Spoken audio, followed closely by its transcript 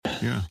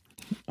Yeah.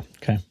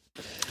 Okay.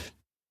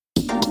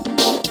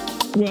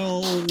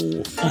 Well,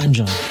 I'm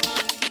John.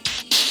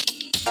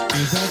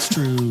 If that's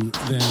true,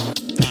 then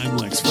I'm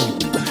Lex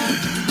Friedman.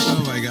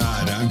 Oh my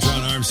God. I'm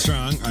John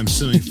Armstrong. I'm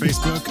suing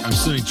Facebook. I'm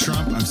suing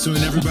Trump. I'm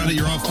suing everybody.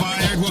 You're all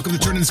fired. Welcome to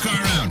Turning This Car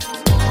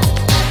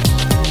Around.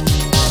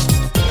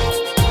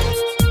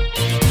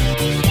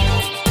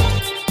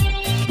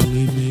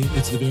 Believe me,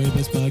 it's the very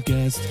best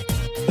podcast.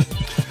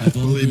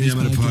 Believe me, I'm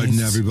going to pardon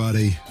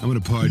everybody. I'm going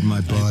to pardon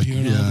my butt. Here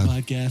on all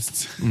the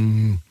podcasts.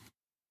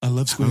 I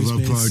love I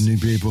Squarespace. love pardoning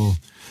people.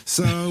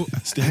 So,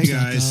 hey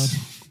guys.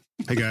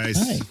 Hey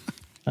guys.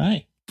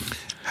 Hi.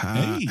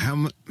 Hey.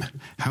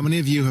 How many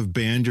of you have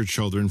banned your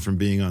children from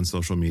being on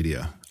social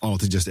media? All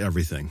to just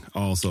everything.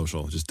 All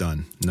social. Just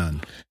done.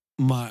 None.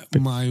 My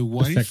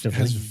wife Effectively.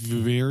 has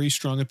very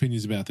strong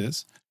opinions about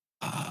this.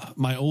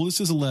 My oldest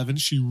is 11.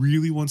 She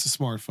really wants a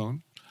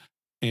smartphone,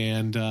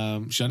 and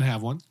she doesn't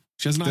have one.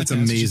 She has an That's iPad, so she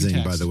can amazing,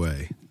 text. by the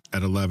way.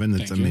 At 11,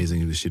 that's Thank you.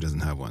 amazing that she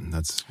doesn't have one.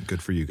 That's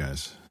good for you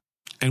guys.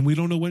 And we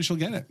don't know when she'll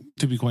get it,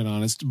 to be quite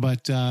honest.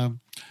 But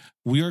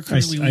we are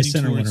currently I leaning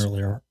sent her one towards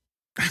earlier.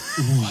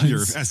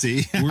 Your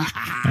SE.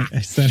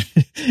 I said,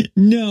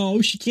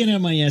 no, she can't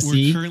have my We're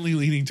SE. currently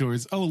leaning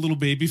towards, a little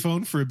baby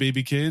phone for a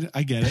baby kid.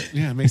 I get it.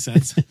 Yeah, it makes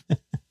sense.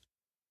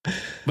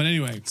 But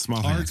anyway,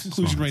 Small our hands,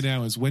 conclusion small right hands.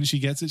 now is when she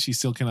gets it, she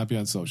still cannot be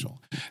on social.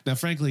 Now,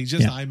 frankly,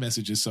 just Yeah.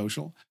 iMessage is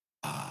social.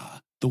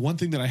 The one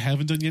thing that I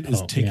haven't done yet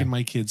is Oh, taken yeah.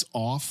 my kids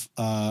off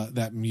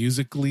that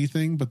Musical.ly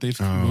thing, but they've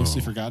Oh.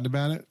 mostly forgotten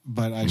about it.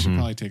 But I should Mhm.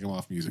 probably take them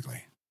off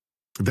Musical.ly.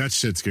 That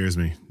shit scares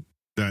me.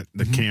 The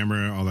Mhm.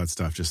 camera, all that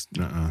stuff, just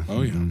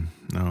Oh, yeah.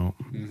 no.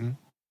 Mm-hmm.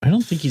 I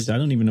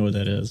don't even know what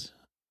that is.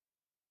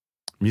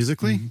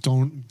 Musically,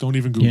 Don't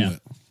even Google Yeah.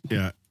 it.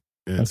 yeah.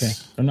 It's, Okay.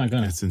 I'm not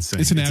gonna. It's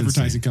insane. It's an insane.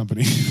 advertising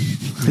company.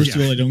 First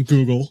of all, I don't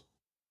Google.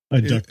 I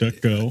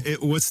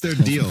DuckDuckGo. What's their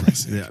Oh, deal? for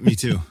Christ's sake. Yeah, me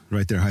too.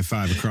 Right there, high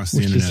five across the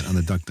Which internet is- on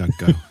the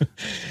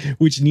DuckDuckGo.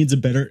 which needs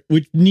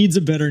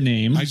a better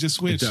name. I just It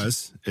switched.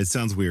 does. It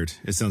sounds weird.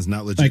 It sounds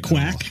not legit. Like at all.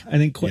 Quack. I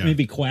think Yeah.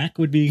 maybe Quack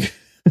would be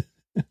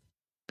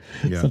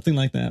Yeah, something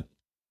like that.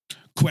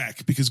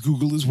 Quack, because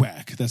Google is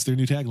whack. That's their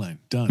new tagline.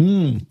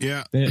 Done.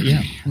 yeah.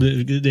 Yeah.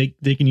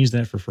 They can use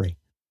that for free.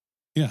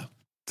 Yeah.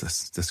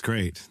 That's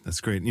great.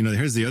 That's great. You know,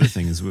 here's the other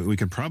thing: is we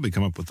could probably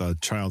come up with a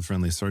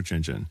child-friendly search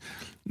engine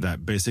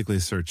that basically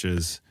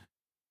searches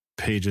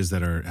pages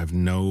that have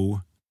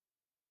no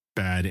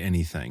bad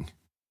anything,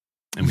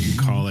 and we can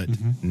call it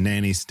Mhm.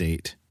 nanny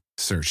state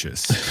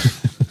searches.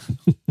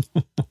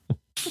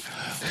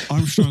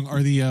 Armstrong,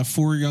 are the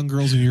 4 young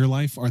girls in your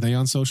life, are they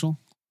on social?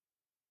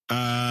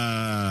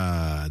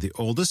 The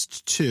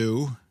oldest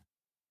 2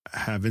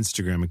 have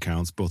Instagram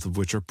accounts, both of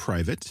which are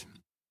private.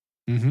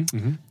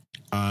 Mm-hmm.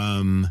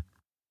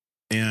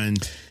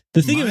 And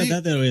The thing My- about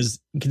that though is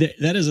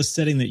that is a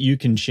setting that you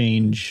can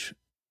change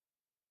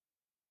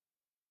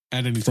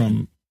At any time.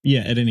 from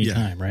at any Yeah.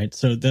 time, right?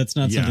 So that's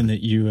not Yeah. something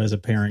that you as a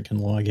parent can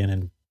log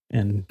in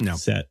and No.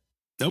 set.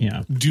 Nope.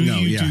 Yeah. Do No,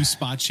 you yeah. do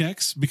spot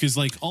checks? Because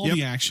like all Yep.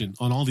 the action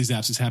on all these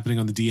apps is happening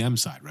on the DM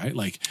side, right?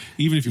 Like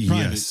even if you're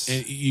private,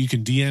 Yes. you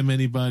can DM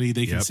anybody.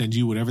 They can Yep. send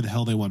you whatever the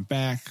hell they want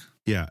back.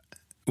 yeah,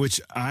 which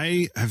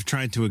I have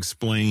tried to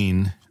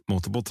explain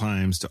multiple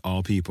times to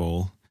all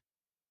people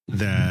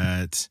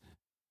that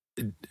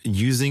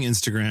using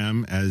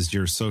Instagram as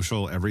your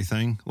social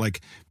everything,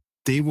 like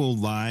they will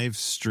live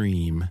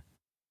stream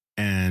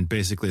and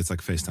basically it's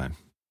like FaceTime.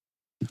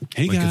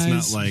 Hey Like guys,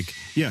 it's not like,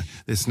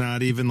 it's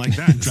not even like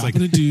that. It's like,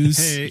 dropping a deuce.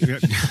 hey,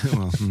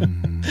 well,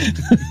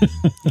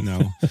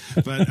 no,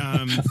 but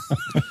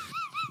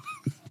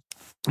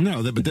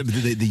no, but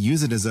they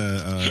use it as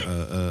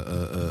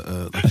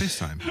a like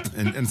FaceTime,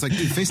 and it's like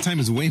dude, FaceTime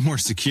is way more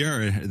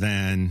secure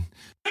than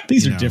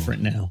These You are know.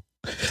 different now.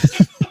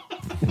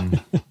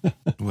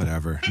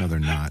 whatever. No, they're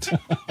not.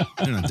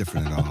 They're not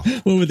different at all.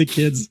 What were the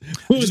kids?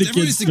 What were Just the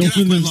everybody kids to get off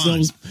filming my lawn.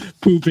 themselves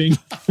pooping?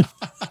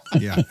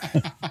 Yeah,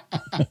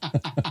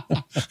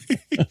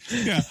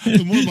 Yeah,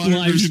 the more modern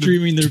Live version of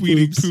streaming their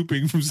tweeting poops.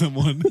 pooping from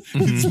someone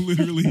is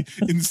literally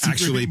Instagram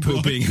actually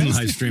pooping and broadcast.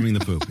 live streaming the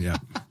poop. Yeah.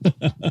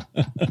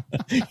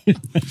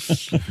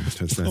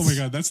 That's, Oh my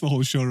god, that's the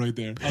whole show right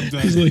there. I'm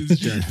done. He's like- It's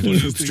just Poop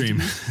interesting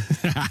to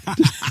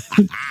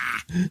stream.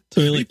 me.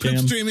 Toilet Poop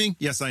cam. streaming?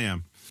 Yes, I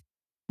am.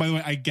 By the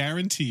way, I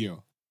guarantee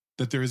you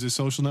that there is a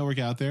social network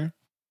out there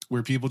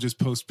where people just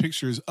post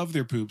pictures of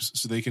their poops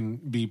so they can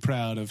be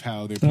proud of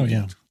how they're pooping.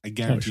 yeah. I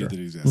guarantee sure. that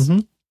it exists.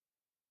 Mhm.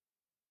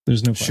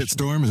 There's no question.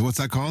 Shitstorm is what's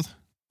that called?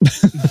 Daily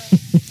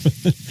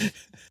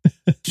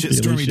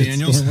Shitstormy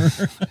Daniels.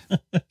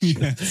 Shitstormer.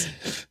 Yes.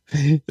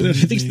 I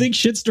think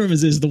Shitstorm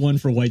is the one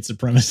for white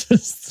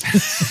supremacists.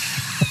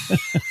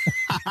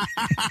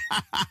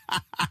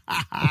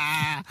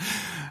 I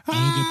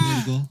don't get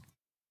political.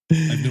 I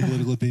have no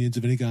political opinions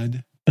of any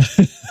kind.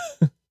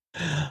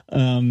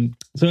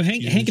 So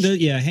Hank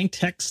Huge. Hank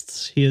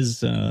texts his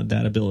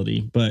that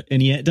ability,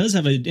 and he does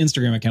have an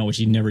Instagram account which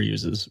he never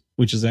uses,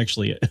 which is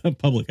actually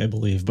public, I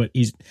believe. But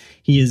I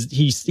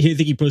think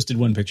he posted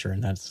one picture,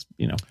 and that's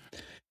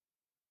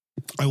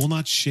I will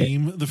not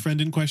shame the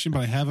friend in question, but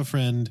I have a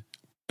friend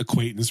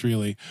acquaintance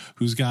really,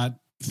 who's got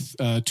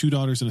 2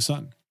 daughters and a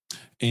son.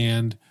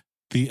 And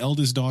the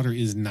eldest daughter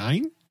is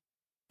 9.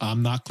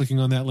 I'm not clicking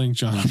on that link,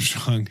 John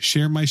Armstrong.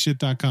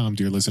 Sharemyshit.com,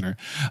 dear listener.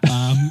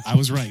 I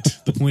was right.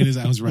 The point is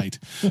I was right.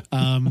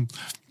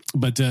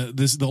 But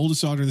the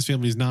oldest daughter in this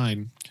family is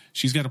 9.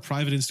 She's got a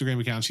private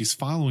Instagram account. She's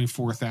following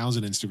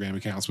 4,000 Instagram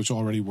accounts, which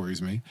already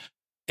worries me.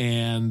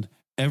 And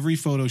every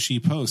photo she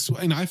posts,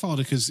 and I followed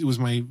it because it was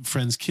my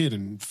friend's kid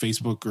and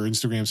Facebook or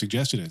Instagram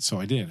suggested it. So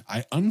I did.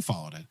 I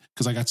unfollowed it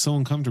because I got so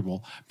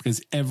uncomfortable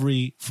because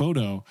every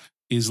photo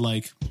is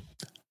like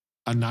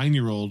a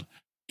 9-year-old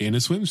in a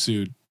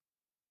swimsuit,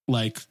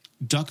 like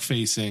duck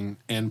facing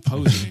and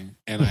posing.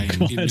 And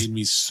it made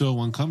me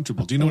so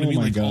uncomfortable. Do you know what I mean?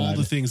 Like all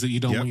the things that you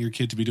don't want your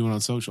kid to be doing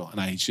on social. And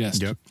I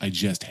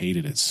just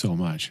hated it so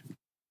much.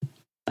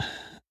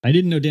 I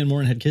didn't know Dan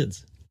Morin had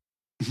kids.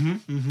 I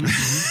get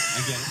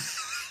it.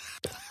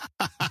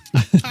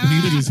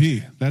 Neither does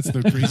he. That's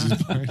the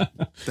craziest part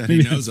that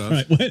he knows of.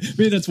 Right.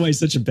 Maybe that's why he's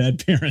such a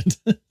bad parent.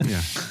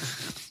 Yeah.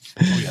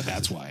 Oh yeah,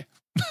 that's why.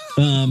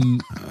 Oh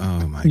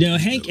my. You know,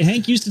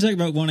 Hank used to talk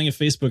about wanting a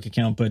Facebook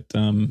account, but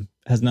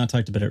has not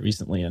talked about it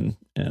recently, and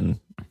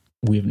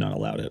we have not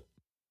allowed it.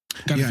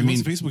 God, if he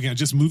wants a Facebook account,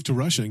 just move to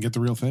Russia and get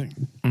the real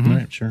thing. Mm-hmm.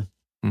 Right, sure.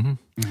 Mm-hmm.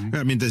 Mm-hmm.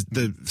 I mean,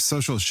 the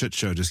social shit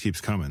show just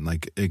keeps coming.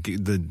 Like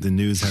the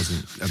news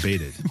hasn't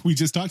abated. We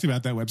just talked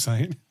about that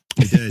website.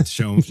 We did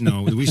show.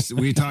 No,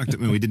 we talked. I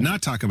mean, we did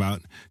not talk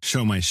about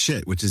Show My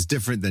Shit, which is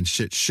different than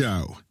shit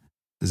show.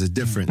 There's a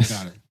difference.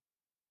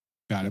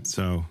 Got it.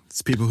 So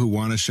it's people who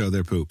want to show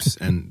their poops,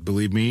 and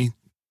believe me,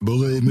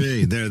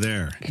 they're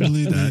there.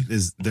 That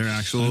is their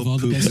actual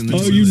poops in the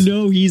toilet. You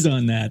know he's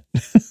on that.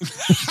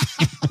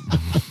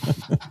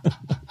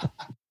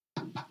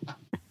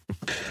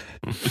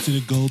 It's in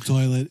a gold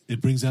toilet.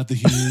 It brings out the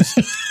hues.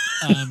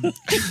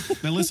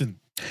 Now listen.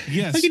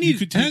 Yes, you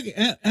could take.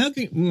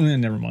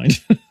 Never mind.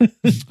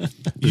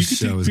 The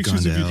show has gone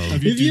to hell.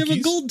 If you have a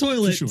gold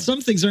toilet,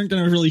 some things aren't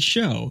going to really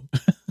show.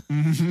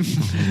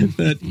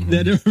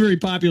 that are very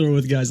popular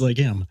with guys like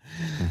him.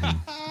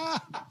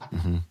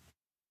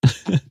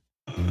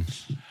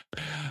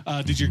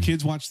 Did your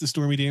kids watch the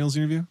Stormy Daniels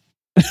interview?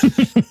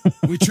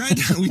 We tried.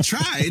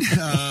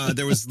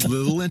 There was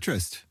little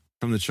interest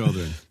from the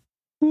children.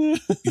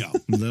 Yeah,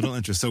 little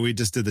interest. So we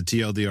just did the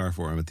TLDR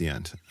for him at the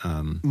end.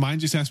 Mine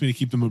just asked me to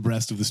keep them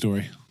abreast of the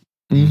story.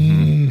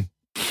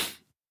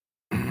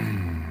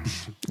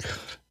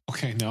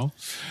 Okay, no.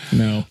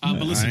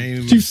 But listen,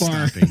 I'm too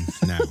far.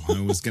 Now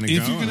I was going to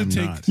go.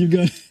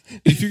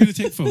 If you're going to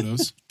take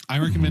photos, I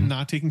recommend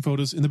not taking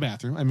photos in the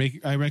bathroom.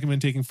 I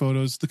recommend taking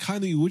photos, the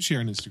kind that you would share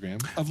on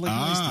Instagram, of like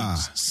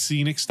nice things,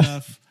 scenic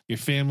stuff, your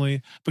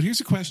family. But here's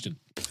a question: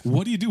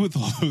 what do you do with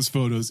all those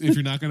photos if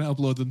you're not going to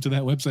upload them to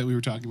that website we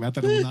were talking about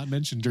that I will not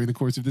mention during the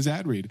course of this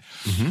ad read?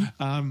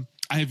 I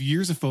have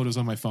years of photos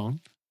on my phone.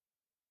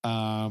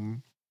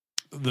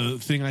 The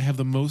thing I have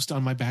the most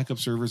on my backup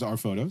servers are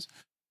photos.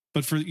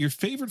 But for your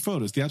favorite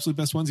photos, the absolute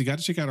best ones, you got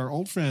to check out our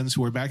old friends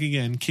who are back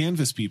again,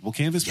 Canvas People.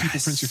 Canvas People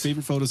prints your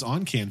favorite photos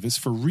on canvas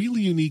for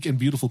really unique and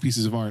beautiful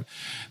pieces of art.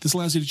 This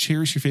allows you to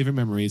cherish your favorite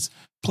memories.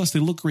 Plus,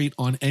 they look great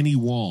on any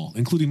wall,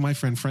 including my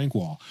friend Frank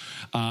Wall.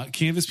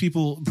 Canvas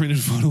People printed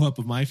a photo up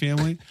of my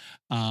family.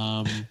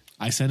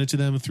 I sent it to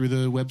them through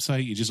the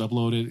website. You just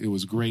upload it. It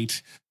was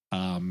great.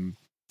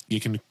 You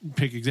can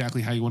pick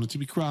exactly how you want it to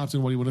be cropped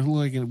and what you want it to look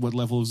like and what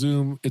level of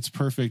zoom. It's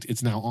perfect.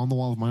 It's now on the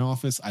wall of my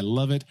office. I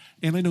love it.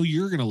 And I know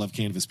you're going to love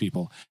Canvas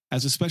People.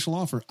 As a special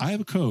offer, I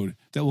have a code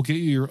that will get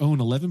you your own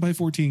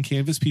 11x14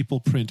 Canvas People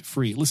print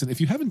free. Listen,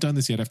 if you haven't done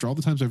this yet, after all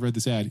the times I've read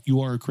this ad,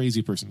 you are a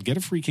crazy person. Get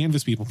a free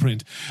Canvas People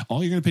print.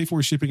 All you're going to pay for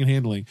is shipping and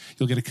handling.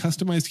 You'll get a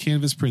customized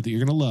canvas print that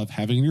you're going to love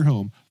having in your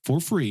home for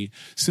free.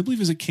 Simply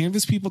visit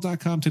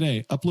canvaspeople.com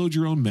today, upload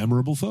your own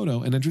memorable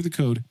photo, and enter the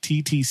code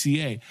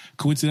TTCA.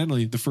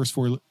 Coincidentally, the first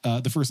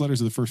letters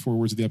of the first 4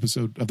 words of the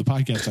episode of the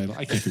podcast title.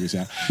 I can't figure this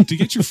out. To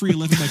get your free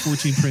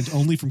 11x14 print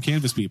only from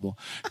Canvas People,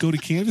 go to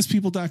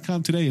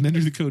canvaspeople.com today and enter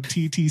the code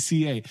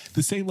TTCA.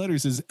 The same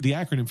letters as the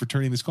acronym for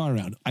turning this car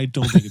around. I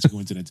don't think it's a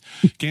coincidence.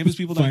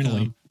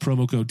 Canvaspeople.com,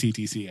 promo code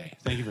TTCA.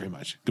 Thank you very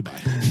much. Goodbye.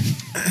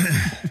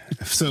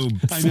 So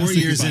 4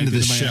 years into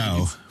the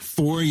show,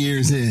 4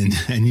 years in,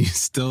 and you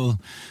still,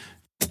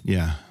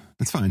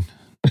 it's fine.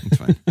 It's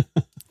fine.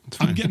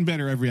 I'm getting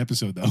better every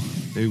episode, though.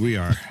 We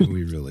are.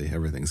 We really,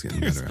 everything's getting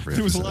better every episode.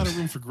 There was a lot of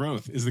room for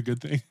growth, is the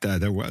good thing.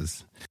 There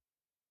was.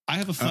 I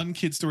have a fun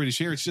kid story to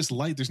share. It's just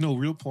light. There's no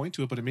real point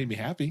to it, but it made me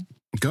happy.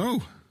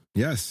 Go.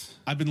 Yes.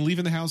 I've been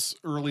leaving the house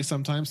early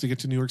sometimes to get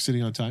to New York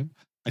City on time.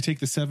 I take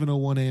the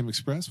 7:01 a.m.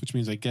 express, which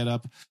means I get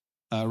up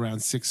around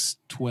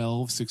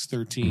 6:12,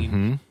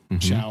 6:13,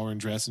 shower and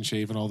dress and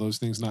shave and all those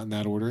things, not in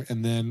that order.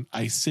 And then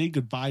I say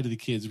goodbye to the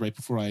kids right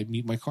before I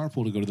meet my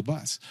carpool to go to the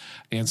bus.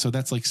 And so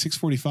that's like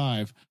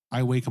 6:45.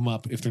 I wake them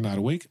up if they're not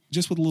awake,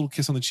 just with a little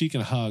kiss on the cheek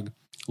and a hug.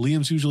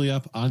 Liam's usually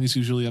up. Anya's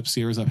usually up.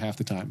 Sarah's up half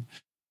the time.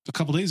 A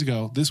couple days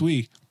ago, this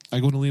week, I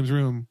go into Liam's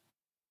room.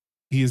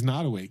 He is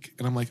not awake.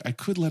 And I'm like, I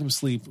could let him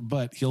sleep,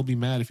 but he'll be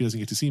mad if he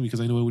doesn't get to see me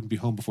because I know I wouldn't be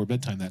home before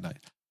bedtime that night.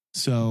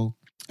 So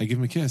I give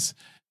him a kiss.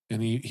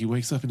 And he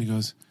wakes up and he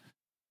goes,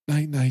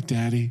 "Night, night,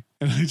 Daddy."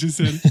 And I just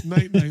said,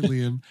 "Night, night,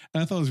 Liam."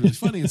 And I thought it was really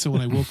funny. And so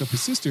when I woke up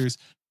his sisters,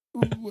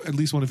 at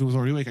least one of them was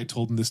already awake, I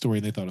told them this story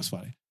and they thought it was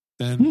funny.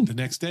 Then the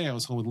next day I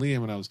was home with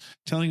Liam and I was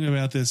telling him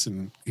about this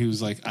and he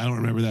was like, "I don't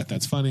remember that.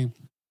 That's funny."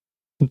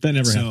 That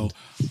never happened.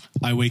 So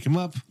I wake him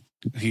up.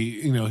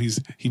 He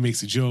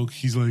makes a joke.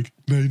 He's like,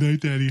 "Night,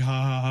 night, Daddy, ha,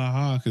 ha, ha,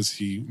 ha," because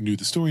he knew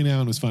the story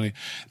now and it was funny.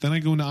 Then I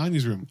go into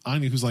Anya's room.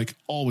 Anya, who's like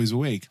always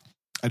awake.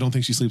 I don't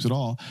think she sleeps at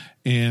all.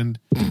 And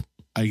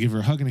I give her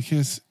a hug and a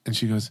kiss and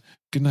she goes,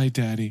 "Good night,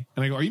 Daddy."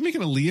 And I go, "Are you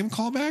making a Liam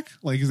callback?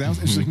 Like, is that?"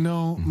 And she's like,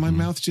 "No, my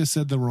mouth just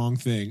said the wrong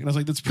thing." And I was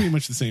like, "That's pretty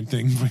much the same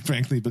thing, quite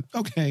frankly, but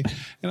okay."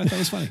 And I thought it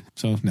was funny.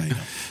 So now you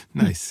know.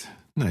 Nice.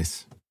 I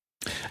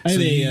So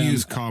have you a,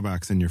 use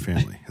callbacks in your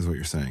family, is what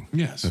you're saying.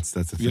 Yes. That's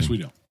a thing. Yes, we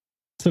do.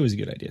 it's always a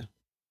good idea.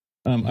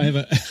 I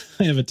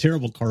have a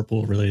terrible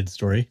carpool related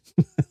story.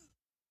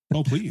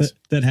 Oh, please.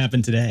 that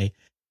happened today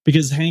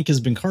because Hank has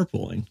been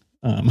carpooling,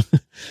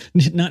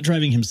 not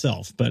driving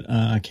himself, but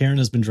Karen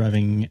has been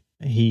driving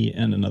he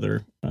and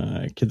another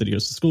kid that he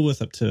goes to school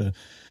with up to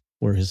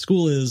where his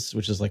school is,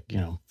 which is like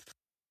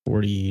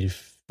 40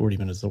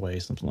 minutes away,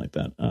 something like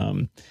that.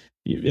 On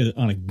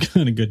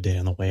a good day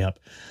on the way up.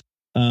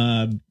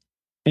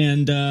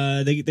 And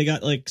they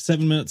got like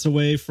 7 minutes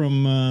away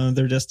from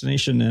their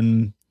destination,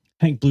 and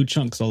Hank blew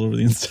chunks all over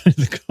the inside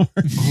of the car.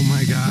 Oh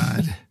my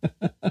God.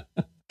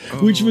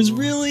 Which was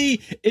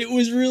really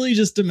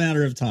just a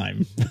matter of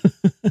time.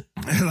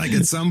 Like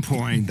at some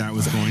point that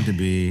was going to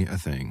be a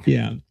thing.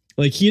 Yeah.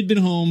 Like he had been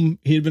home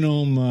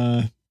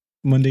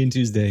Monday and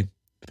Tuesday,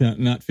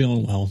 not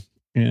feeling well.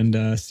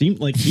 And seemed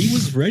like he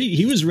was ready.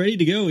 He was ready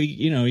to go.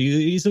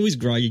 He's always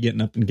groggy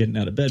getting up and getting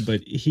out of bed,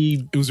 but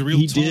it was a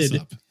real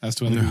toss-up as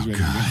to whether he was ready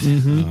to go.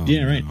 Mm-hmm.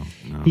 Yeah, right.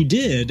 No. He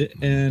did,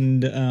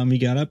 and he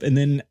got up, and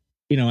then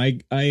I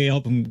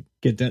helped him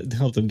get down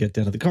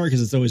to the car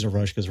because it's always a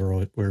rush because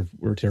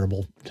we're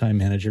terrible time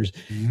managers,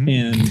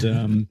 and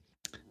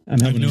I'm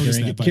helping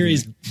him carry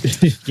his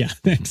yeah,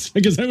 thanks,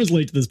 because I was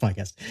late to this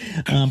podcast,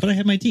 but I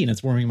had my tea and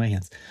it's warming my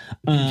hands.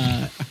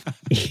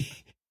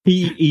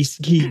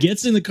 He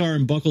gets in the car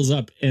and buckles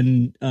up,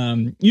 and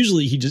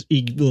usually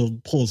he will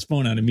pull his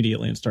phone out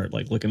immediately and start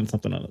like looking at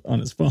something on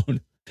his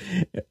phone,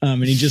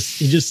 and he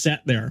just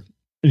sat there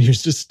and he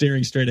was just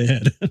staring straight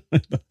ahead.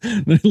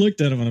 And I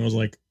looked at him and I was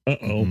like,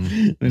 "Uh-oh."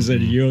 And I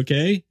said, "Are you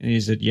okay?" And he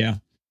said, "Yeah."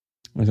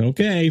 I said,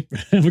 "Okay,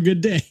 have a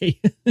good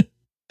day."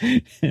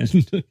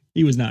 And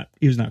he was not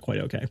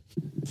quite okay.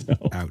 So,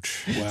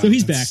 ouch. Wow, so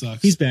he's back.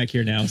 Sucks. He's back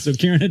here now. So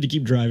Karen had to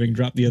keep driving,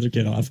 drop the other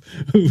kid off,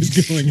 who was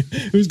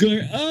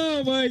going,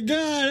 "Oh my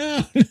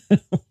God."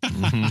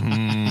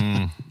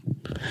 Oh.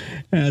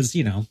 As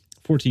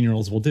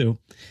 14-year-olds will do.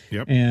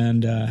 Yep.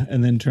 And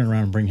then turn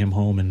around and bring him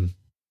home and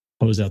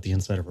hose out the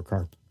inside of her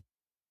car.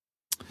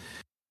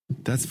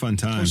 That's fun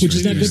times. Which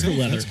is not good for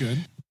leather.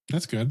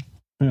 That's good.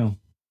 Yeah.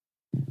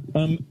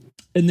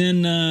 And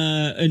then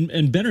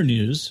and better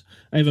news,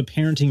 I have a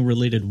parenting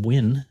related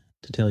win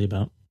to tell you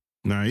about.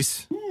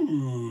 Nice.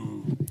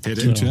 Hit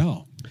it.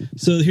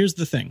 So here's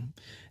the thing.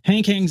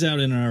 Hank hangs out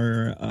in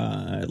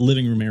our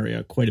living room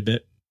area quite a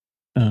bit.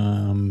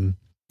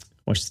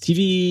 Watches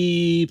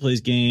TV,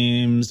 plays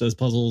games, does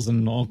puzzles,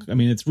 and all. I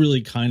mean, it's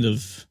really kind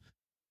of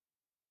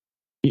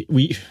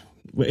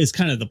it's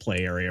kind of the play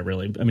area,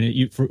 really. I mean,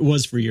 it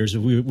was for years.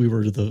 We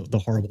were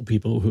the horrible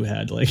people who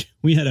had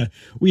we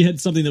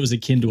had something that was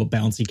akin to a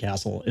bouncy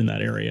castle in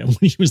that area when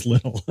he was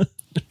little.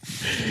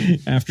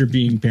 After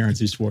being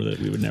parents who swore that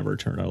we would never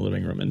turn our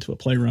living room into a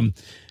playroom,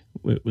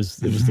 it was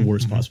the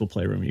worst possible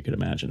playroom you could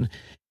imagine.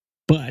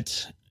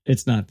 But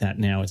it's not that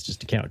now. It's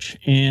just a couch,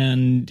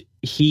 and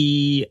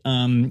he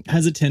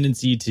has a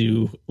tendency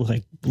to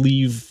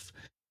leave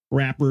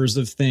wrappers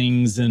of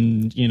things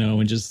and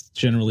just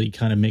generally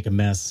kind of make a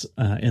mess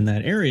in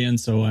that area. And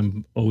so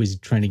I'm always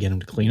trying to get him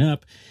to clean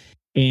up.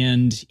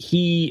 And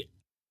he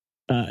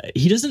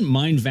doesn't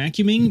mind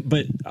vacuuming,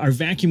 but our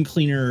vacuum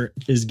cleaner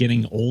is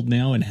getting old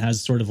now and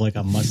has sort of like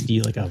a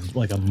musty, like a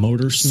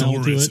motor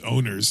smell to it.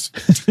 Owners.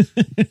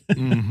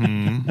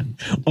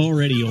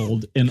 Already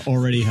old and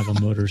already have a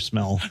motor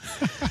smell.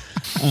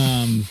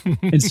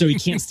 And so he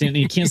can't stand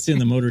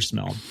the motor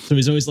smell. So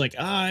he's always like,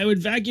 I would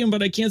vacuum,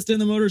 but I can't stand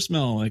the motor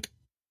smell. Like,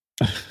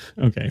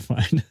 okay,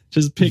 fine.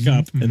 Just pick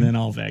up and then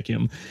I'll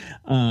vacuum.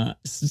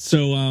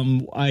 So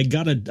I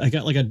got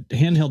like a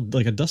handheld,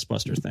 like a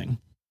dustbuster thing,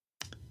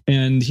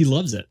 and he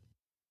loves it.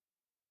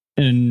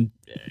 And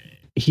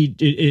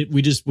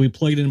we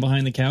plug it in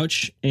behind the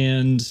couch,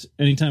 and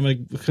anytime I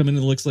come in,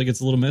 it looks like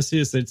it's a little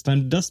messy. I say it's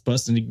time to dust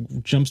bust, and he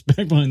jumps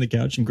back behind the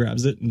couch and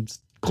grabs it and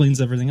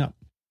cleans everything up.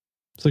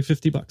 It's like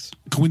 $50.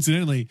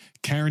 Coincidentally,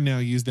 Karen now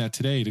used that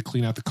today to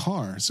clean out the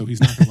car, so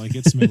he's not gonna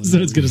it smelling. So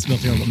it's gonna smell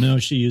terrible. No,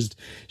 she used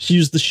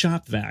the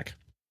shop vac.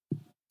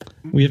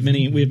 We have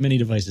many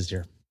devices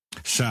here.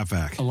 Shop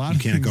vac. A lot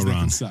of can't go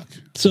wrong. Suck.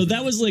 So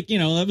that was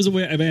that was a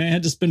way. I mean, I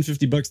had to spend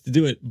 $50 to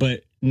do it,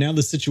 but now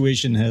the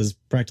situation has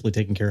practically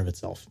taken care of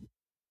itself.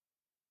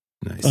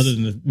 Nice. Other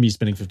than me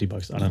spending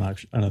 $50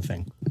 on a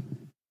thing.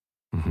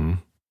 Mm-hmm.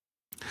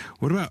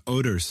 What about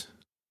odors?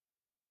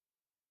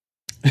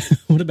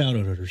 What about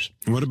odors?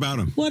 What about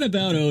them? What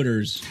about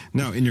odors?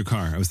 No, in your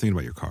car. I was thinking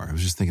about your car. I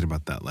was just thinking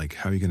about that. Like,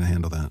 how are you going to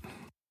handle that?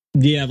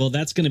 Yeah, well,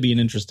 that's going to be an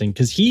interesting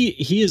because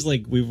he is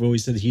like we've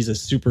always said he's a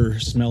super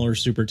smeller,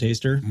 super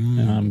taster.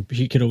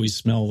 He could always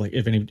smell like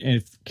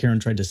if Karen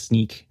tried to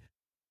sneak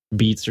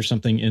beets or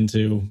something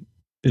into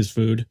his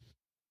food,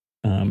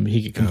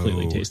 he could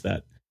completely taste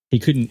that. He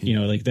couldn't,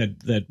 like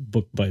that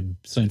book by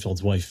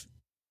Seinfeld's wife.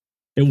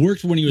 It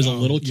worked when he was a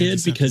little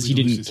kid because he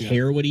didn't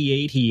care what he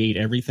ate. He ate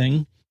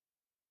everything.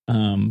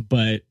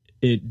 But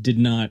it did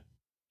not,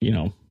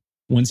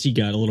 once he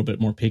got a little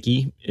bit more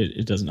picky,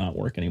 it does not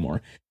work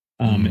anymore.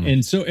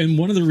 And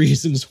one of the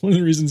reasons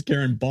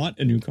Karen bought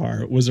a new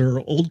car was her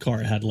old car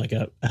had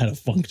a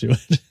funk to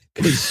it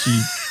because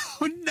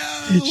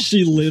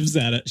she lives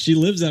at it. She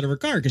lives out of her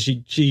car because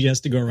she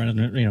has to go around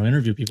and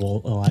interview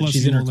people a lot. Plus,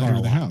 she's in her car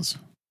in the house,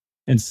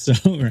 and so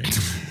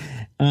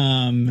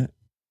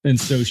and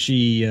so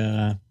she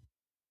got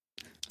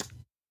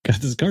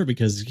this car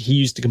because he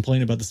used to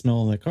complain about the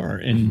smell of the car,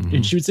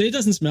 and she would say it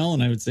doesn't smell,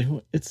 and I would say,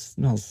 well, it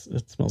smells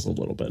a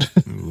little bit.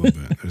 A little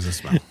bit. There's a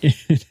smell.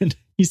 And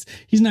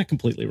he's not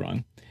completely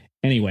wrong.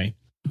 Anyway,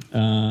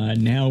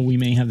 now we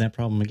may have that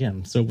problem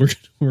again, so we're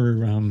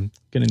going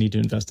to need to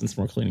invest in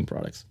some more cleaning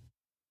products.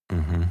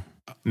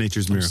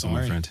 Nature's miracle,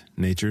 my friend.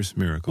 Nature's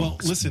miracle. Well,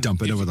 listen,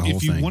 dump it over the whole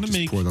thing.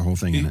 Just pour the whole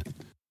thing in it.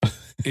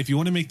 If you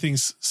want to make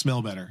things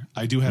smell better,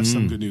 I do have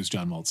some good news,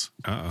 John Maltz.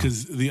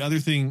 Because the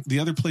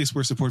other place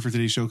where support for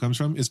today's show comes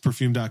from is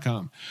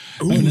perfume.com.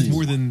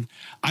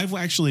 I've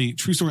actually,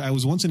 true story, I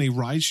was once in a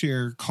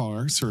rideshare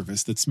car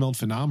service that smelled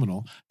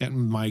phenomenal.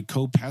 And my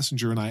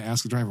co-passenger and I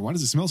asked the driver, why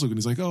does it smell so good? And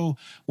he's like, oh,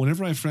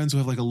 whenever I have friends who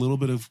have like a little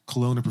bit of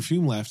cologne or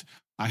perfume left,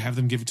 I have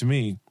them give it to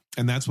me.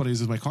 And that's what I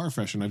use as my car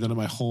freshener. I've done it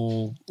my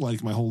whole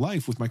life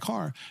with my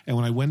car. And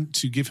when I went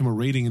to give him a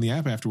rating in the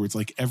app afterwards,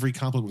 like every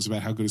compliment was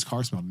about how good his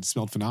car smelled, and it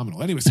smelled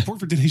phenomenal. Anyway,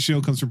 support for today's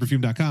show comes from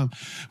perfume.com.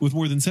 With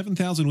more than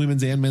 7,000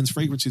 women's and men's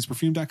fragrances,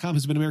 perfume.com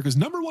has been America's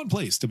 #1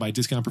 place to buy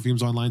discount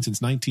perfumes online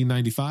since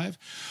 1995.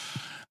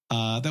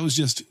 That was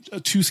just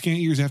 2 scant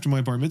years after my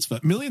bar mitzvah.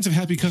 Millions of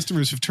happy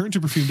customers have turned to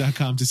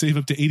perfume.com to save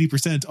up to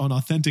 80% on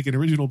authentic and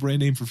original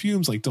brand name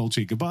perfumes like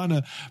Dolce &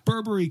 Gabbana,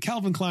 Burberry,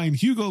 Calvin Klein,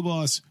 Hugo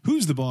Boss,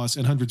 Who's the Boss,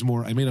 and hundreds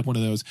more. I made up one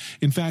of those.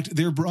 In fact,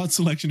 their broad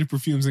selection of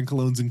perfumes and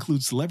colognes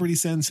includes celebrity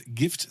scents,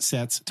 gift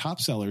sets,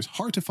 top sellers,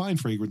 hard to find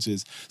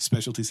fragrances,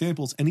 specialty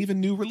samples, and even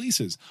new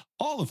releases,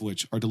 all of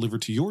which are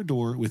delivered to your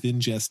door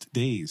within just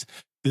days.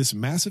 This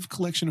massive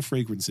collection of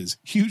fragrances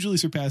hugely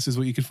surpasses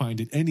what you can find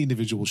at any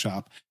individual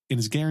shop and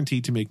is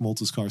guaranteed to make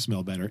Maltz's car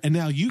smell better. And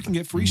now you can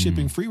get free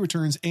shipping, free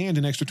returns, and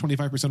an extra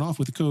 25% off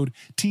with the code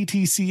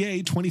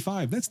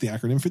TTCA25. That's the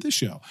acronym for this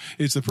show.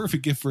 It's the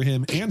perfect gift for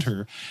him and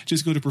her.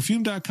 Just go to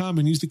perfume.com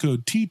and use the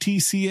code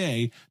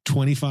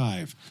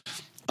TTCA25.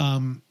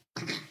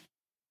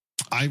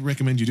 I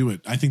recommend you do it.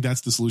 I think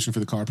that's the solution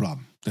for the car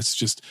problem. That's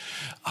just,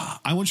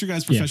 I want your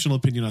guys' professional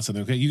opinion on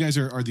something. Okay. You guys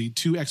are the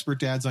 2 expert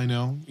dads I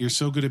know. You're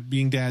so good at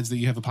being dads that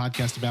you have a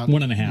podcast about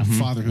 1.5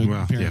 fatherhood.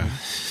 Well, parenthood.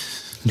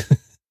 Yeah.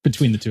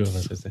 Between the two of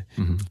us, I say.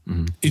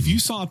 If you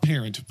saw a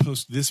parent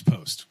post this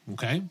post,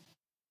 okay,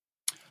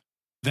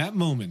 that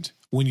moment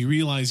when you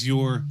realize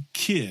your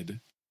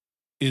kid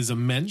is a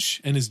mensch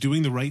and is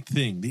doing the right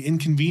thing, the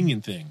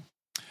inconvenient thing.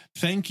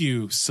 Thank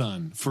you,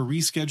 son, for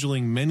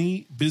rescheduling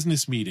many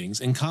business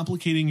meetings and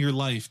complicating your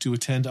life to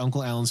attend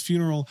Uncle Alan's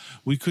funeral.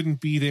 We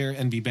couldn't be there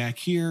and be back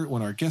here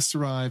when our guests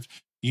arrived.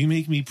 You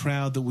make me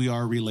proud that we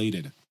are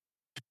related.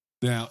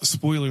 Now,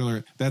 spoiler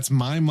alert, that's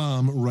my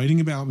mom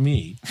writing about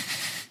me.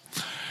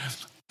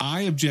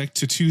 I object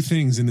to 2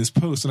 things in this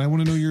post, and I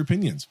want to know your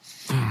opinions.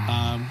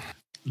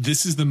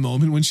 This is the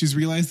moment when she's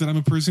realized that I'm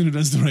a person who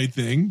does the right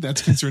thing.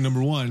 That's concern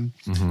number 1.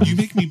 You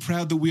make me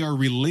proud that we are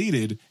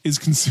related is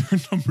concern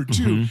number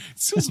 2. It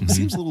still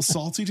seems a little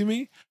salty to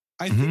me.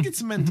 I think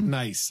it's meant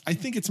nice. I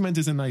think it's meant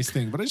as a nice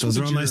thing. But I just those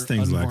are all nice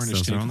things, Lex.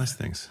 Those are all nice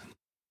things.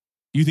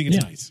 You think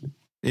it's nice?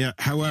 Yeah.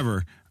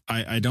 However,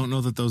 I don't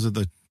know that those are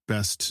the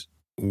best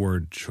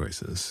word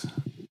choices.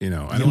 I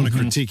don't want to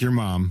critique your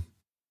mom,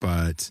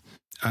 but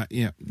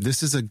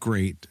this is a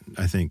great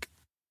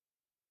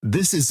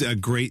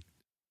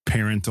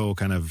parental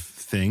kind of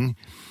thing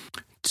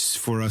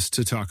for us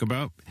to talk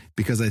about,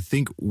 because I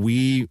think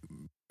we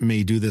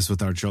may do this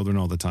with our children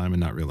all the time and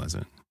not realize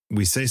it.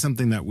 We say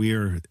something that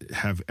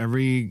have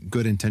every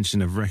good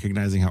intention of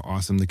recognizing how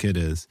awesome the kid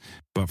is,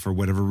 but for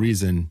whatever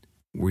reason,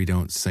 we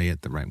don't say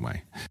it the right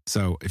way.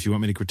 So if you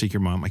want me to critique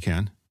your mom, I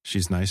can.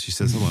 She's nice. She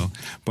says hello,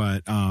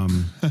 but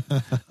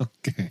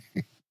okay.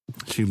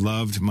 She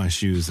loved my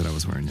shoes that I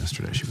was wearing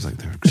yesterday. She was like,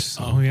 they're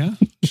so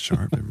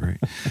sharp and right.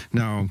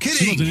 No, I'm kidding.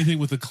 She loves anything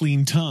with a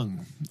clean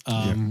tongue.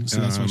 So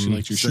that's why she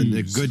likes your shoes.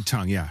 A good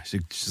tongue, yeah.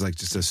 She's like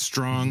just a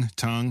strong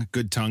tongue,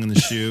 good tongue in the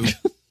shoe.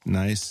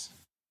 Nice.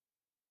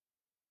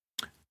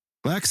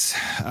 Lex,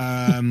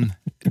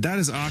 that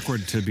is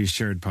awkward to be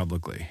shared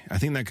publicly. I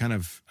think that kind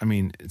of,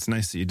 it's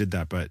nice that you did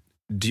that, but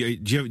do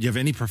you have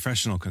any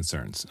professional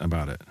concerns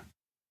about it?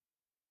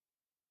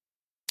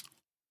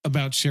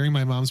 About sharing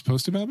my mom's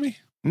post about me?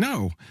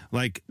 No,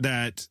 like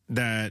that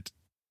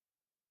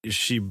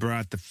she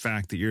brought the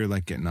fact that you're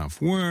like getting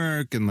off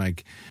work and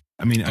like,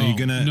 I mean, are you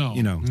gonna, no,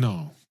 you know,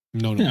 no.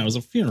 Yeah, it was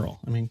a funeral.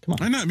 I mean, come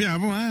on. I know. Yeah.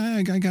 Well,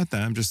 I got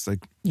that. I'm just like,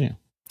 Yeah.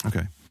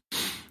 Okay.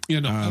 Yeah,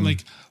 no,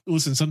 like,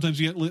 listen, sometimes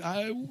you get,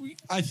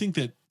 I think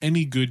that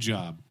any good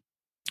job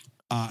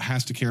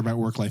has to care about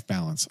work-life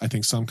balance. I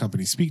think some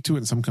companies speak to it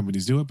and some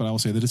companies do it, but I will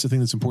say that it's a thing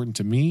that's important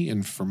to me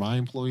and for my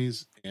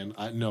employees. And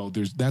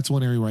that's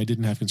one area where I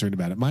didn't have concern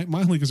about it. My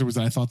only concern was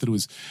that I thought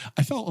that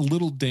I felt a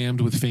little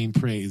damned with feigned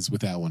praise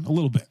with that one. A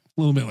little bit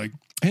like,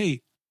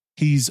 hey,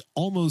 he's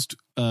almost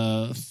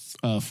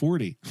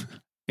 40.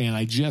 And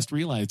I just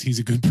realized he's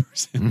a good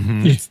person.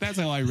 Mm-hmm. That's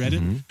how I read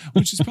it,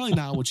 which is probably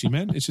not what she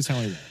meant. It's just how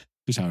I read it.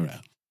 Just how I read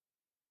it.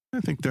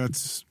 I think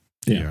that's,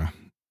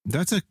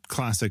 that's a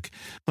classic.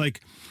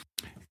 Like,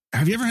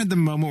 have you ever had the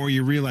moment where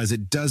you realize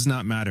it does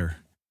not matter?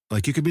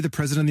 Like, you could be the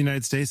president of the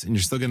United States and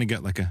you're still going to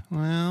get like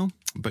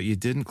but you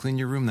didn't clean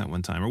your room that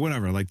one time or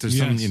whatever. Like, there's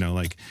some, you know,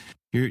 like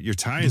your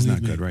tie is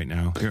not good right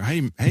now.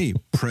 Hey,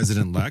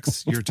 President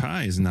Lex, your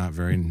tie is not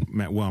very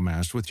well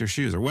matched with your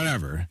shoes or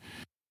whatever.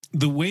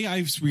 The way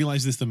I've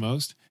realized this the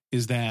most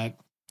is that,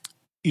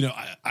 you know,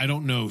 I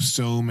don't know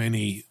so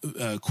many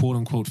quote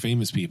unquote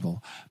famous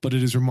people, but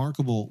it is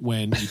remarkable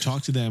when you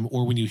talk to them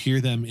or when you hear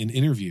them in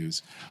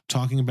interviews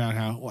talking about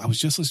how I was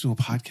just listening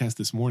to a podcast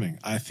this morning.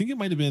 I think it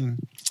might have been,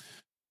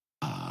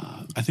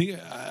 I'm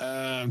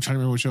trying to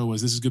remember what show it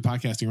was. This is good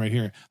podcasting right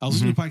here. I was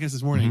listening to a podcast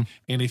this morning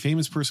and a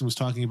famous person was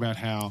talking about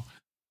how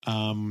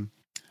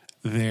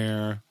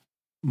their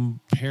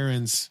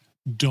parents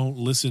don't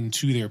listen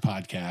to their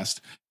podcast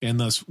and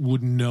thus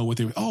wouldn't know what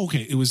they were. Oh,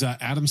 okay. It was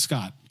Adam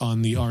Scott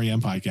on the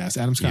REM podcast.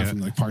 Adam Scott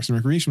from like Parks and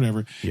Recreation,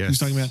 whatever. Yes. He was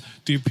talking about,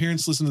 do your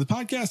parents listen to the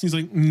podcast? And he's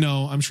like,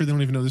 no, I'm sure they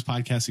don't even know this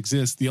podcast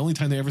exists. The only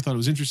time they ever thought it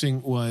was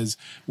interesting was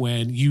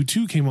when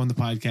U2 came on the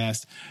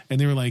podcast and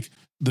they were like,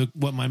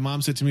 what my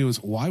mom said to me was,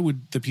 why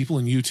would the people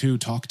in U2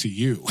 talk to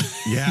you?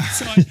 Yeah.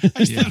 So I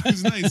just thought it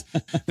was nice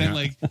that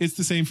like, it's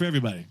the same for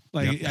everybody.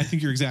 Like, I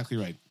think you're exactly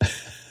right.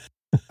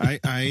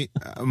 I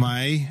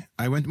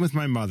went with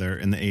my mother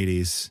in the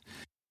 80s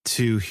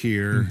to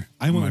hear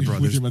I went my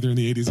brothers with your mother in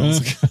the 80s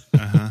also.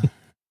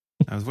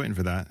 I was waiting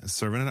for that,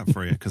 serving it up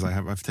for you because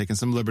I've taken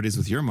some liberties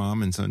with your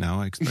mom, and so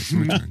now I expect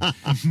some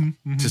return.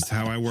 Just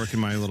how I work in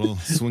my little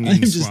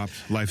swinging swap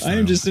lifestyle. I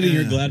am just sitting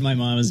here glad my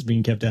mom is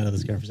being kept out of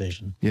this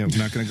conversation. Yeah, we're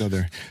not going to go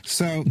there.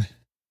 So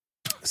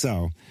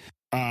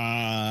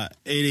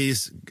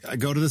 80s, I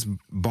go to this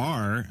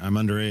bar. I'm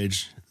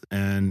underage.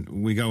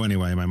 And we go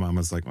anyway. My mom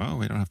was like, well,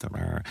 we don't have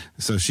to.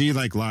 So she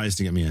like lies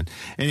to get me in.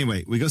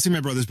 Anyway, we go see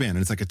my brother's band. And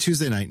it's like a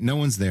Tuesday night. No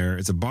one's there.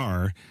 It's a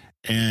bar.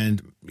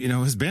 And, you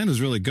know, his band was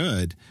really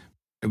good.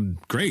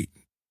 Great.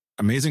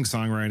 Amazing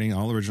songwriting.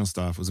 All original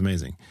stuff was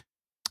amazing.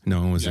 No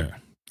one was there.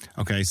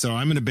 Okay. So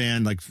I'm in a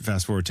band, like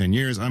fast forward 10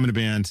 years. I'm in a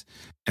band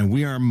and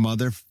we are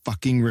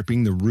motherfucking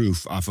ripping the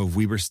roof off of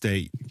Weber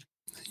State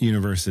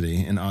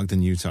University in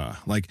Ogden, Utah.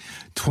 Like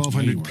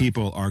 1,200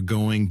 people are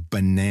going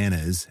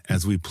bananas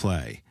as we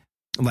play.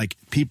 Like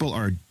people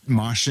are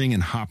moshing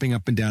and hopping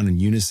up and down in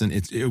unison.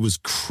 It was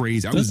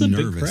crazy. I was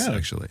nervous,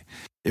 actually.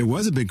 It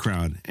was a big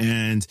crowd.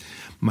 And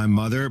my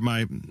mother,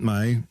 my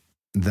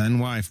then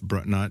wife,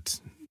 not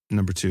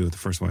number two, the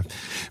first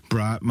wife,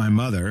 brought my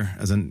mother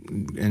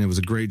and it was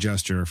a great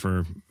gesture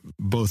for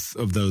both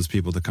of those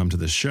people to come to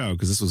this show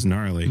because this was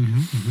gnarly.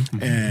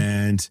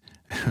 And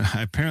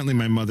apparently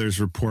my mother's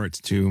report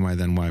to my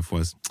then wife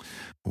was,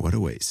 what a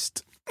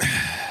waste.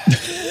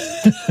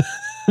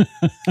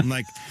 I'm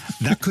like,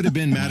 that could have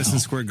been Madison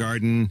Square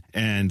Garden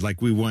and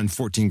like we won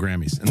 14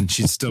 Grammys and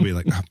she'd still be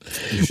like,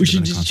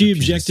 she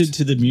objected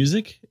to the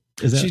music?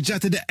 She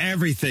objected to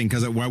everything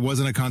because I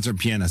wasn't a concert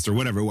pianist or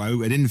whatever. I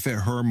didn't fit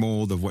her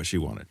mold of what she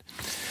wanted.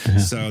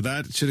 So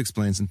that should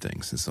explain some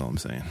things. That's all I'm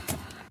saying.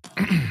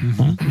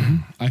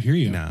 I hear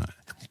you. Nah.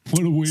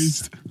 What a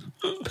waste.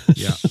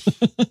 Yeah.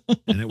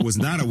 And it was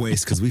not a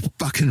waste because we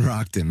fucking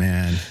rocked it,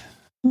 man.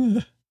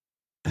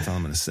 That's all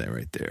I'm going to say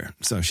right there.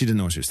 So she didn't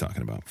know what she was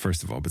talking about,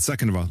 first of all. But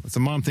second of all, it's a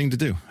mom thing to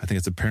do. I think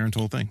it's a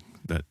parental thing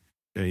that,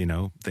 you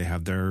know, they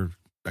have their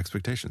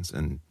expectations.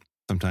 And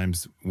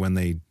sometimes when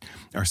they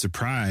are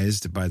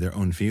surprised by their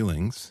own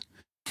feelings,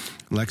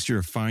 Lex, you're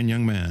a fine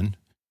young man.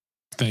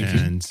 Thank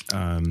you.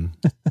 And,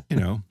 you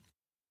know.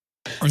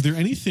 Are there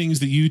any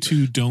things that you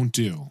two don't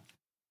do?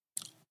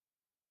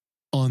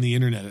 On the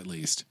internet, at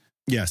least?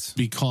 Yes.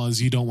 Because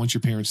you don't want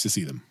your parents to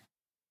see them.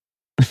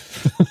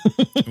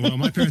 Well,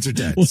 my parents are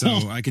dead, so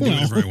I can do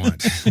whatever I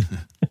want.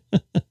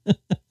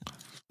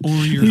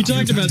 We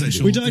talked about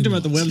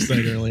the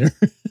website earlier.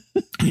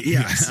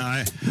 Yeah,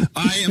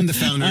 I am the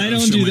founder. I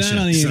don't do that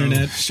on the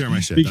internet. Share my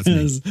shit.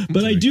 Because, that's me.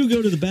 But I do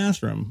go to the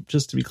bathroom,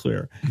 just to be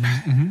clear.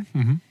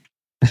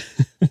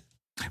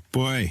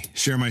 Boy,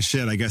 share my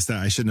shit. I guess that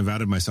I shouldn't have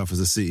outed myself as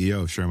a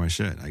CEO. Share my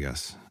shit, I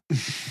guess.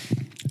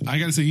 I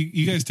got to say,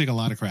 you guys take a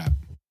lot of crap.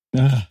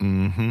 I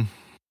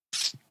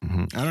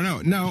don't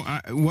know. No,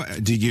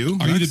 what do you?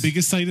 Are you the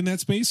biggest site in that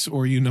space,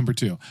 or are you number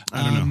two?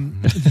 I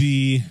don't know.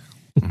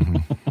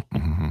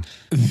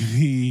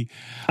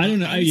 I don't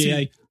know.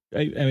 I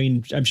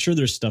mean, I'm sure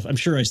there's stuff. I'm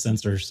sure I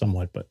censor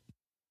somewhat, but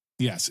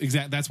Yes,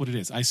 exactly. That's what it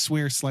is. I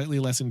swear slightly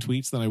less in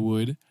tweets than I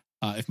would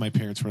if my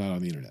parents were not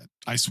on the internet.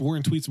 I swore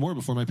in tweets more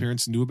before my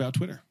parents knew about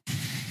Twitter.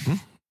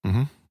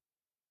 Mm-hmm.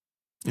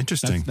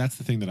 Interesting. That's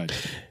the thing that I do.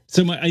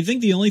 So I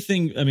think the only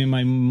thing, I mean,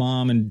 my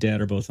mom and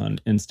dad are both on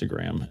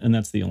Instagram, and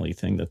that's the only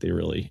thing that they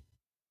really,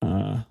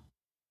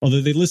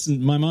 although they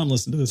listen, my mom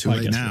listened to this Too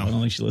late podcast. now. I don't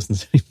think she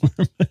listens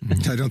anymore.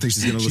 I don't think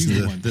she's going to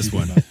listen to this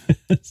one.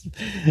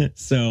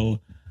 So,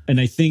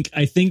 and I think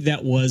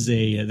that was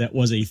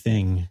a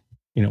thing.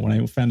 You know, when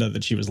I found out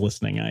that she was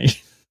listening, I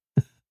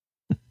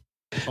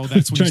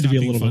that's when tried to be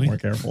a you little stopped bit more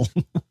careful.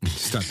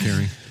 Stop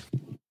caring.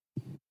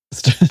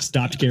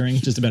 Stopped caring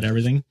just about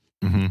everything.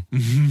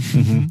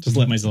 Mm-hmm. Just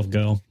let myself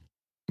go.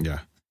 Yeah.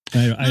 I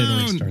had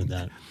already started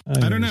that.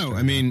 I don't know.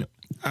 I mean,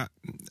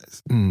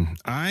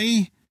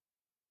 I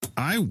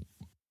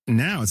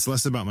now it's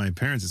less about my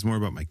parents. It's more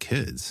about my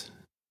kids.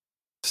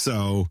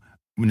 So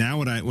now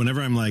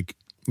whenever I'm like,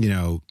 you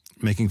know,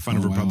 making fun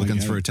of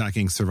Republicans for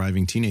attacking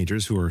surviving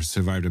teenagers who are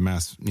survived a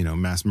mass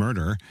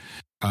murder,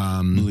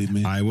 Believe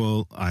me. I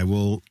will,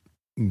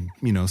 you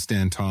know,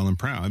 stand tall and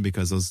proud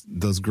because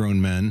those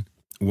grown men,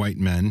 white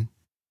men,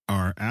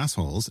 are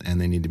assholes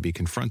and they need to be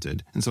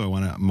confronted. And so I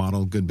want to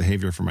model good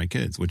behavior for my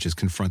kids, which is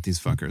confront these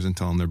fuckers and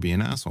tell them they're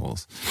being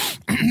assholes.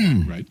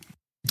 Right.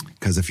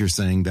 Because if you're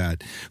saying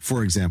that,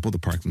 for example, the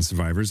Parkland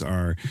survivors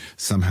are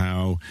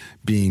somehow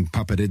being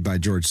puppeted by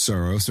George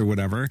Soros or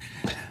whatever,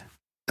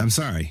 I'm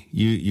sorry,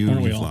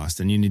 you've lost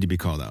and you need to be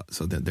called out.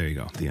 So there you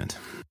go, the end.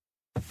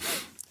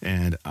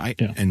 And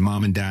and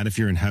mom and dad, if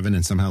you're in heaven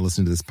and somehow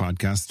listen to this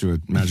podcast through a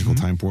magical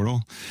time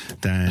portal,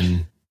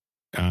 then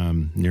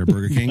near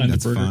Burger King,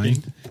 that's fine.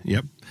 King.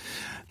 Yep,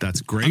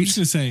 that's great. I'm just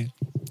gonna say,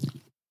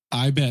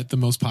 I bet the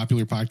most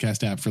popular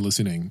podcast app for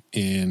listening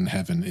in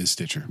heaven is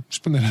Stitcher.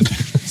 Just putting that out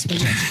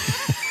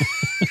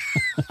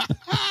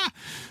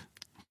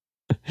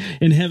there.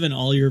 In heaven,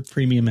 all your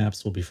premium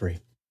apps will be free.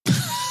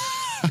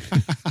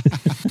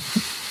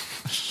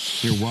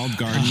 Your walled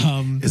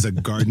garden is a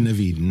Garden of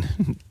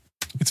Eden.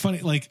 It's funny,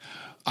 like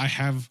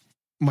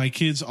my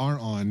kids are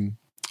on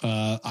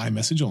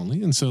iMessage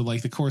only, and so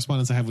like the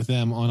correspondence I have with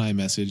them on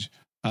iMessage.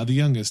 The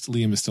youngest,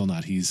 Liam, is still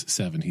not. He's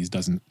 7. He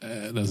doesn't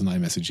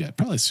iMessage yet.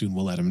 Probably soon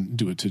we'll let him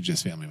do it to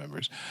just family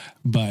members.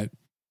 But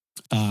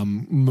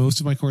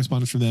most of my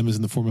correspondence from them is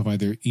in the form of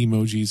either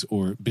emojis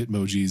or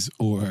bitmojis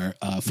or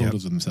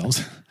photos of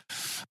themselves,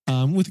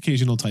 with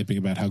occasional typing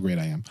about how great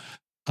I am.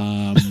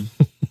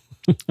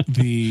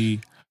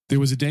 There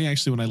was a day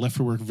actually when I left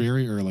for work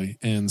very early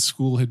and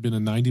school had been a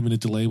 90-minute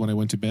delay when I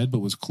went to bed, but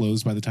was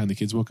closed by the time the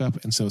kids woke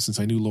up. And so since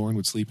I knew Lauren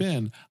would sleep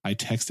in, I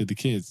texted the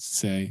kids to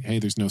say, hey,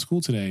 there's no school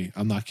today.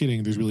 I'm not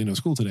kidding. There's really no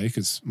school today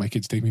because my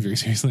kids take me very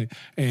seriously.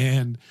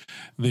 And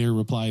their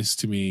replies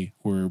to me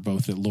were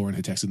both that Lauren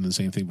had texted them the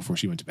same thing before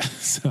she went to bed.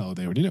 So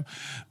they already knew.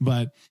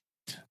 But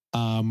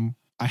I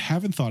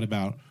haven't thought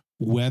about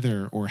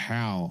whether or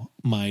how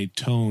my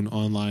tone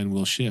online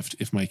will shift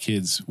if my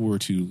kids were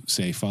to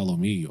say follow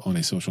me on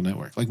a social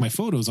network. Like my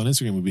photos on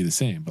Instagram would be the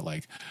same, but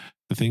like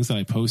the things that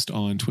I post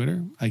on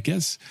Twitter, I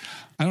guess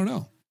I don't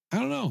know.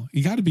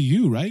 You got to be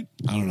you, right?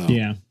 I don't know.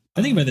 Yeah,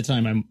 I think by the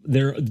time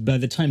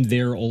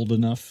they're old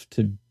enough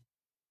to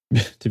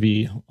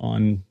be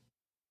on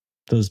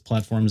those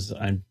platforms,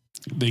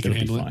 they can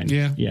handle it.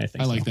 Yeah, I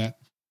think I like that.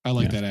 I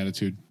like that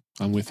attitude.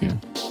 I'm with you.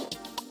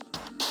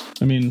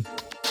 I mean,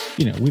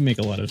 you know, we make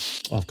a lot of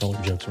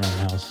off-color jokes around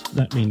the house.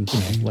 That means,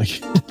 you know,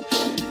 like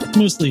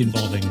mostly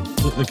involving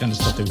the kind of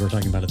stuff that we were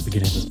talking about at the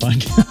beginning of this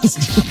podcast.